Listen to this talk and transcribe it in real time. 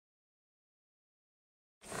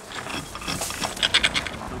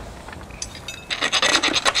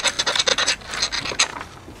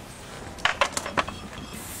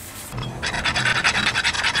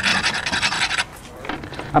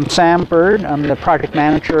I'm Sam Bird. I'm the project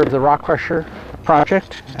manager of the Rock Crusher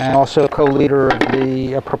project and also co-leader of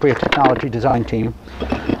the appropriate technology design team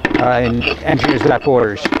in Engineers Without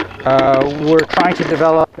Borders. We're trying to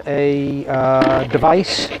develop a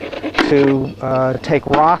device to take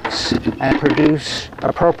rocks and produce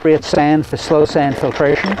appropriate sand for slow sand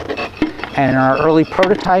filtration. And in our early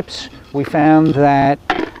prototypes, we found that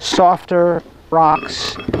softer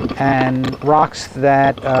rocks and rocks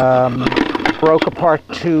that broke apart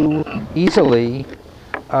too easily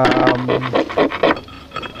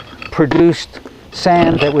produced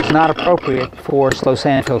sand that was not appropriate for slow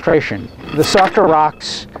sand filtration. The softer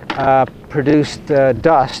rocks produced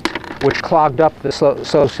dust, which clogged up the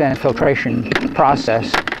slow sand filtration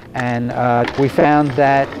process, and we found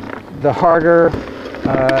that the harder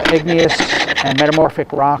igneous and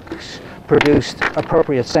metamorphic rocks produced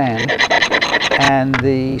appropriate sand, and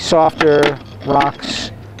the softer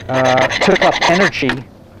rocks took up energy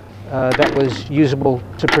that was usable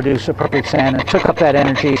to produce appropriate sand, and took up that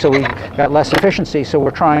energy, so we got less efficiency. So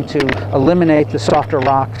we're trying to eliminate the softer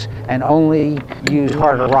rocks and only use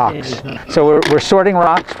harder rocks. So we're sorting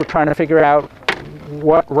rocks. We're trying to figure out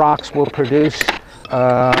what rocks will produce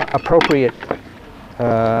appropriate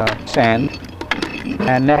sand,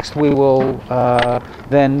 and next we will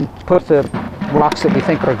then put the rocks that we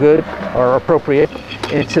think are good or appropriate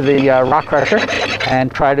into the rock crusher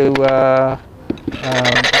and try to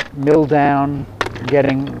mill down,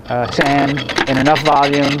 getting sand in enough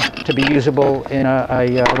volume to be usable in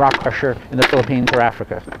a rock crusher in the Philippines or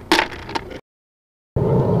Africa.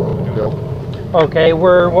 Okay,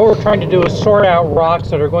 what we're trying to do is sort out rocks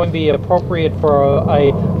that are going to be appropriate for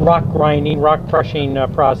a rock grinding, rock crushing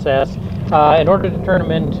process in order to turn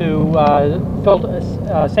them into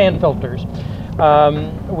sand filters.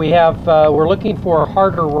 We're looking for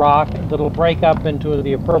harder rock that'll break up into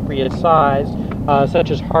the appropriate size, such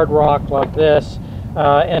as hard rock like this,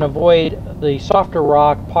 and avoid the softer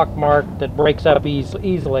rock, pockmarked, that breaks up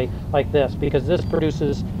easily like this, because this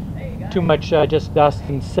produces too much just dust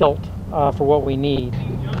and silt for what we need.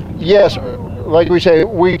 Yes, like we say,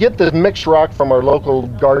 we get this mixed rock from our local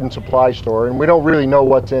garden supply store, and we don't really know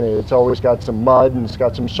what's in it. It's always got some mud, and it's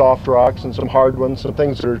got some soft rocks and some hard ones, some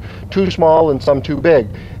things that are too small and some too big.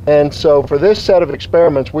 And so for this set of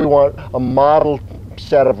experiments, we want a model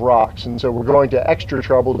set of rocks, and so we're going to extra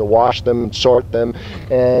trouble to wash them and sort them.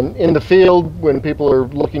 And in the field, when people are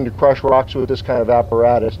looking to crush rocks with this kind of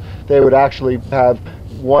apparatus, they would actually have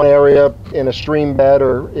one area in a stream bed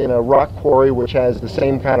or in a rock quarry which has the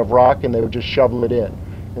same kind of rock, and they would just shovel it in.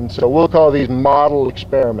 And so we'll call these model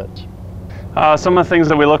experiments. Some of the things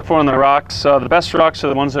that we look for in the rocks, the best rocks are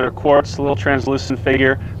the ones that are quartz, a little translucent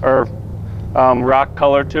figure or rock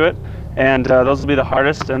color to it, and those will be the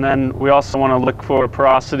hardest. And then we also want to look for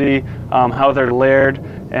porosity, how they're layered,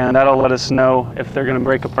 and that'll let us know if they're going to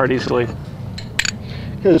break apart easily.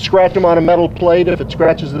 Scratch them on a metal plate. If it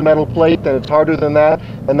scratches the metal plate, then it's harder than that,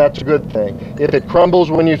 and that's a good thing. If it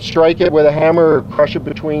crumbles when you strike it with a hammer or crush it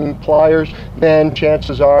between pliers, then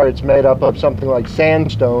chances are it's made up of something like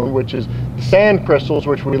sandstone, which is sand crystals,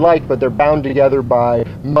 which we like, but they're bound together by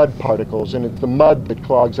mud particles, and it's the mud that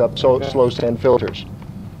clogs up slow sand filters.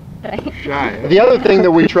 The other thing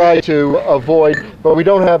that we try to avoid, but we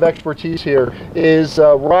don't have expertise here, is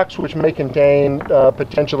rocks which may contain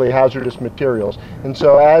potentially hazardous materials. And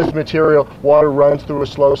so as water runs through a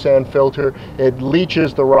slow sand filter, it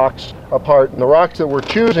leaches the rocks apart. And the rocks that we're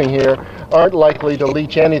choosing here aren't likely to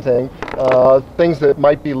leach anything. Things that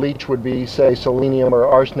might be leached would be, say, selenium or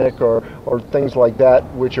arsenic or things like that,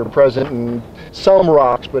 which are present in some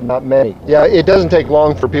rocks, but not many. Yeah, it doesn't take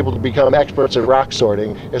long for people to become experts at rock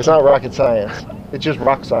sorting. It's not rocket science. It's just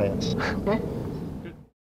rock science.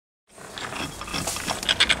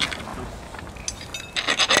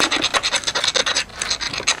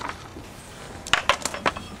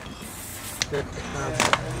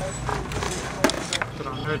 Put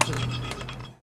on